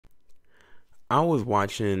I was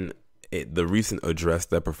watching the recent address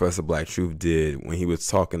that Professor Black Truth did when he was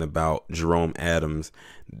talking about Jerome Adams,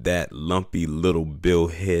 that lumpy little bill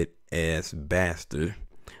head ass bastard.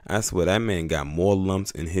 I swear that man got more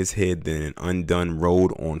lumps in his head than an undone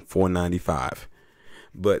road on 495.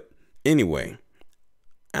 But anyway,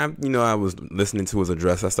 I was listening to his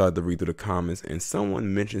address. I started to read through the comments, and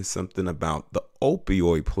someone mentioned something about the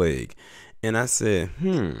opioid plague. And I said,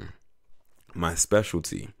 my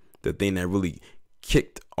specialty, the thing that really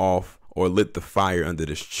kicked off or lit the fire under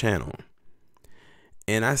this channel.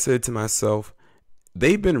 And I said to myself,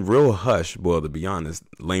 they've been real hush. Well, to be honest,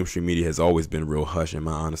 mainstream media has always been real hush, in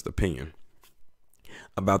my honest opinion,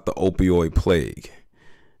 about the opioid plague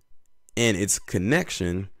and its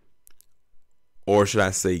connection, or should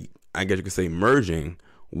I say, I guess you could say merging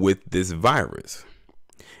with this virus.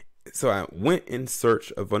 So I went in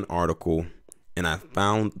search of an article and I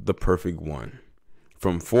found the perfect one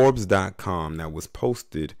from Forbes.com that was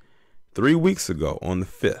posted 3 weeks ago on the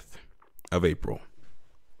 5th of April.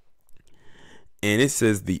 And it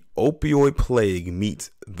says the opioid plague meets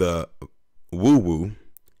the woo-woo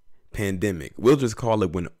pandemic. We'll just call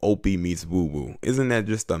it when Opi meets Wu Wu. Isn't that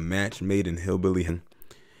just a match made in hillbilly?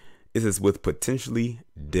 It says with potentially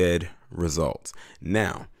dead results.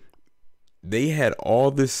 Now, they had all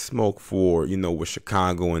this smoke for, with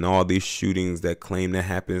Chicago and all these shootings that claim that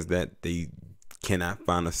happens that they cannot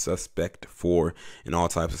find a suspect for and all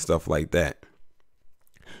types of stuff like that.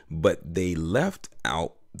 But they left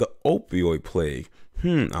out the opioid plague.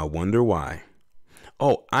 I wonder why.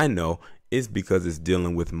 Oh, I know. It's because it's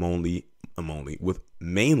dealing with mainly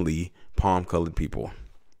palm-colored people.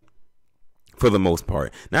 For the most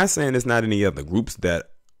part. Not saying there's not any other groups that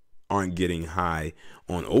aren't getting high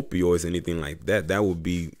on opioids or anything like that. That would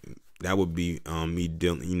be me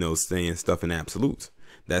dealing, saying stuff in absolutes.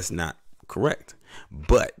 That's not correct.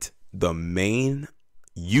 But the main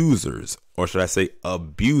users, or should I say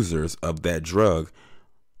abusers of that drug,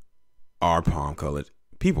 are palm-colored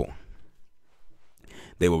people.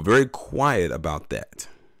 They were very quiet about that.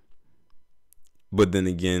 But then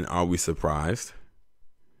again, are we surprised?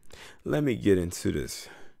 Let me get into this.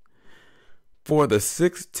 For the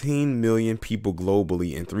 16 million people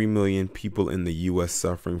globally and 3 million people in the U.S.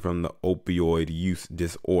 suffering from the opioid use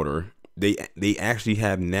disorder, they actually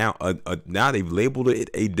have now now they've labeled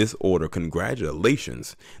it a disorder.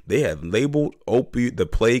 Congratulations, they have labeled the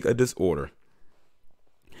plague a disorder.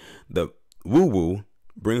 The woo-woo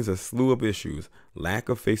brings a slew of issues: lack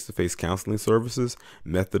of face-to-face counseling services,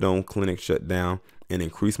 methadone clinic shut down, and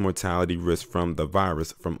increased mortality risk from the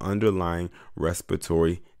virus from underlying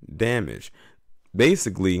respiratory damage.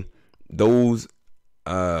 Basically, those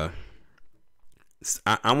I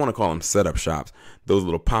want to call them setup shops, those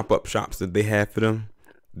little pop-up shops that they had for them,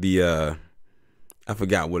 the I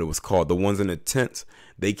forgot what it was called, the ones in the tents,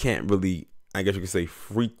 they can't really, I guess you could say,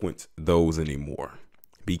 frequent those anymore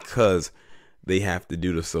because they have to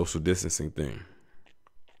do the social distancing thing.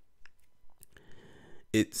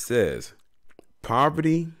 It says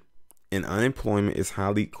poverty and unemployment is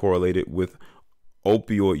highly correlated with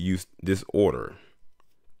opioid use disorder,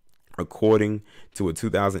 according to a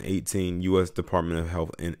 2018 U.S. Department of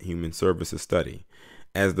Health and Human Services study.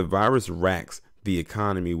 As the virus racks the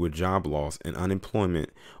economy with job loss and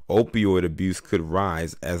unemployment, opioid abuse could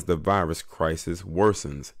rise as the virus crisis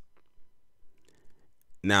worsens.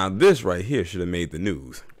 Now, this right here should have made the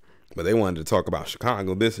news, but they wanted to talk about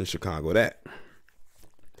Chicago this and Chicago that.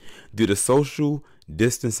 Due to social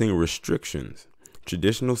distancing restrictions,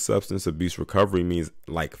 traditional substance abuse recovery means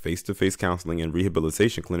like face-to-face counseling and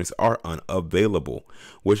rehabilitation clinics are unavailable,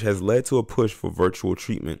 which has led to a push for virtual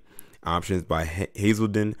treatment options by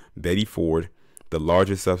Hazelden Betty Ford, the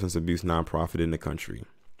largest substance abuse nonprofit in the country.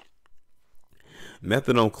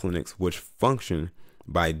 Methadone clinics, which function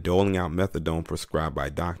by doling out methadone prescribed by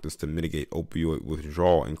doctors to mitigate opioid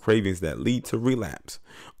withdrawal and cravings that lead to relapse,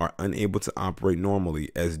 are unable to operate normally,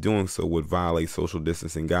 as doing so would violate social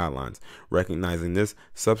distancing guidelines. Recognizing this,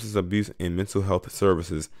 Substance Abuse and Mental Health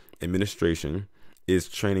Services Administration is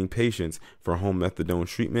training patients for home methadone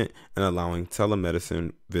treatment and allowing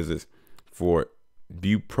telemedicine visits for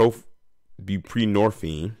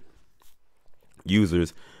buprenorphine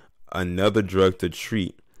users, another drug to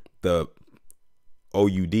treat the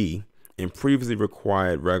OUD, and previously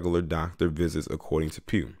required regular doctor visits, according to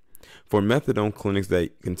Pew. For methadone clinics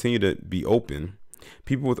that continue to be open,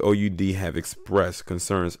 people with OUD have expressed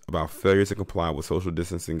concerns about failure to comply with social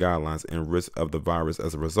distancing guidelines and risk of the virus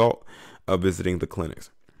as a result of visiting the clinics.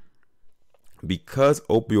 Because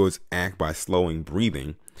opioids act by slowing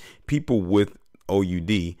breathing, people with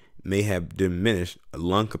OUD may have diminished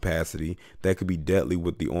lung capacity that could be deadly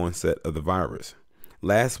with the onset of the virus.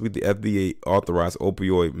 Last week, the FDA authorized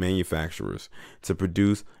opioid manufacturers to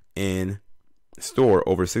produce and store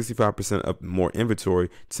over 65% of more inventory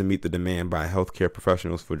to meet the demand by healthcare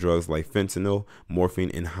professionals for drugs like fentanyl,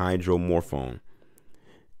 morphine, and hydromorphone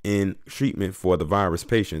in treatment for the virus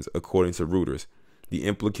patients, according to Reuters. The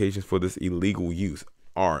implications for this illegal use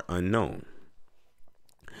are unknown.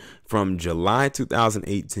 From July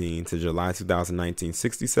 2018 to July 2019,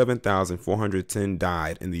 67,410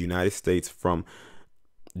 died in the United States from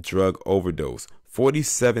drug overdose.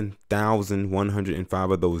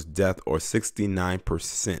 47,105 of those deaths, or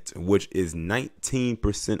 69%, which is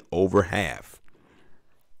 19% over half,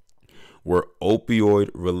 were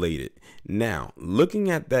opioid related. Now,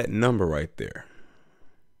 looking at that number right there,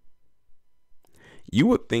 you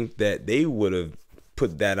would think that they would have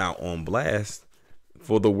put that out on blast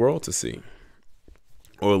for the world to see,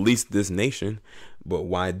 or at least this nation. But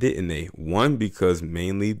why didn't they? One, because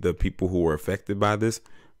mainly the people who were affected by this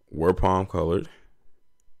were palm colored.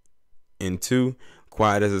 And two,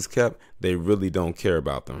 quiet as it's kept, they really don't care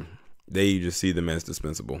about them. They just see them as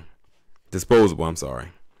disposable. I'm sorry.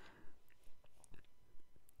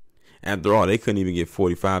 After all, they couldn't even get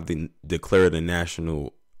 45 to declare it a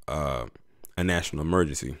national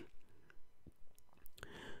emergency.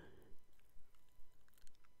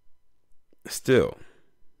 Still,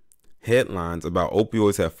 headlines about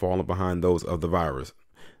opioids have fallen behind those of the virus.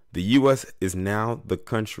 The U.S. is now the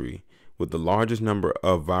country with the largest number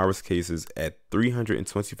of virus cases at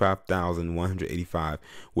 325,185,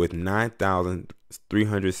 with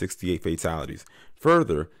 9,368 fatalities.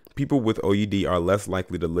 Further, people with OUD are less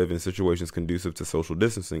likely to live in situations conducive to social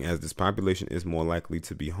distancing, as this population is more likely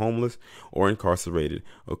to be homeless or incarcerated,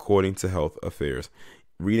 according to Health Affairs.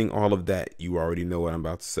 Reading all of that, you already know what I'm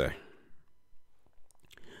about to say.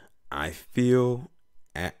 I feel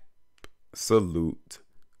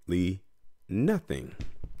absolutely nothing.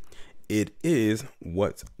 It is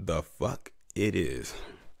what the fuck it is.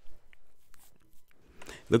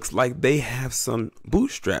 Looks like they have some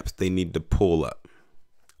bootstraps they need to pull up.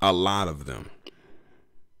 A lot of them.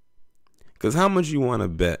 Because how much you want to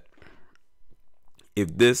bet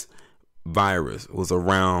if this virus was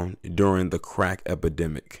around during the crack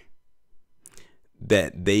epidemic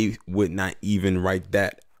that they would not even write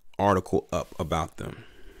that article up about them?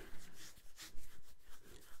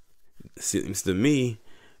 Seems to me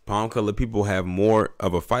palm colored people have more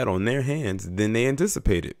of a fight on their hands than they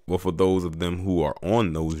anticipated. Well, for those of them who are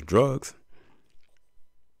on those drugs,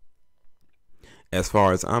 as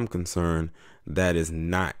far as I'm concerned, that is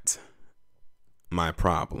not my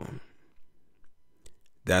problem.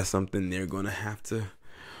 That's something they're going to have to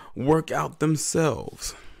work out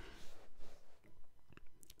themselves.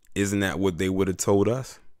 Isn't that what they would have told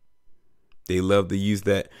us? They love to use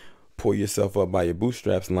that pull yourself up by your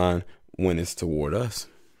bootstraps line when it's toward us.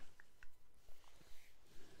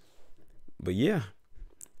 But yeah,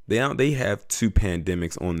 they have two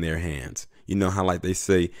pandemics on their hands. You know how like they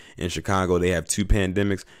say in Chicago they have two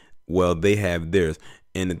pandemics? Well, they have theirs.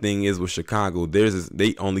 And the thing is with Chicago, theirs is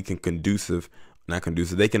they only can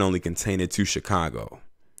they can only contain it to Chicago.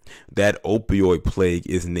 That opioid plague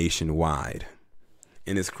is nationwide.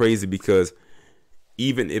 And it's crazy because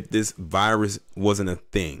even if this virus wasn't a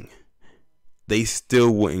thing, they still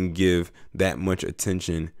wouldn't give that much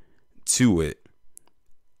attention to it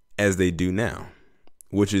as they do now,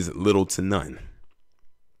 which is little to none.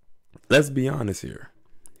 Let's be honest here.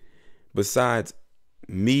 Besides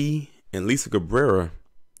me and Lisa Cabrera,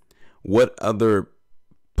 what other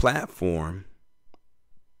platform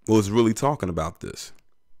was really talking about this?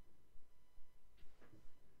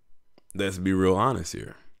 Let's be real honest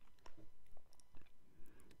here.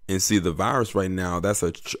 And see, the virus right now, that's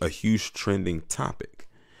a huge trending topic.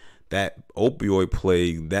 That opioid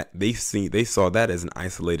plague, that they saw that as an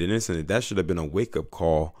isolated incident. That should have been a wake-up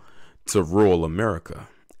call to rural America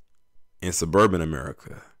and suburban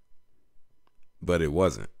America. But it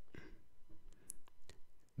wasn't.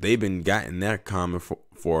 They've been getting that common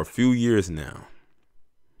for a few years now.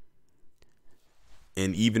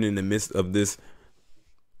 And even in the midst of this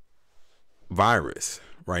virus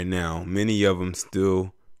right now, many of them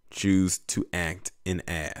still choose to act an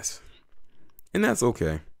ass. And that's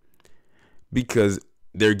okay, because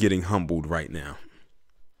they're getting humbled right now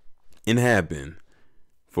and have been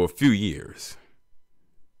for a few years.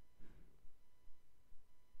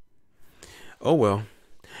 Oh well,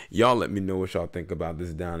 y'all let me know what y'all think about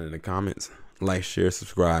this down in the comments. Like, share,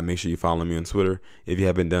 subscribe. Make sure you follow me on Twitter if you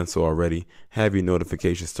haven't done so already. Have your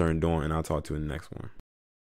notifications turned on, and I'll talk to you in the next one.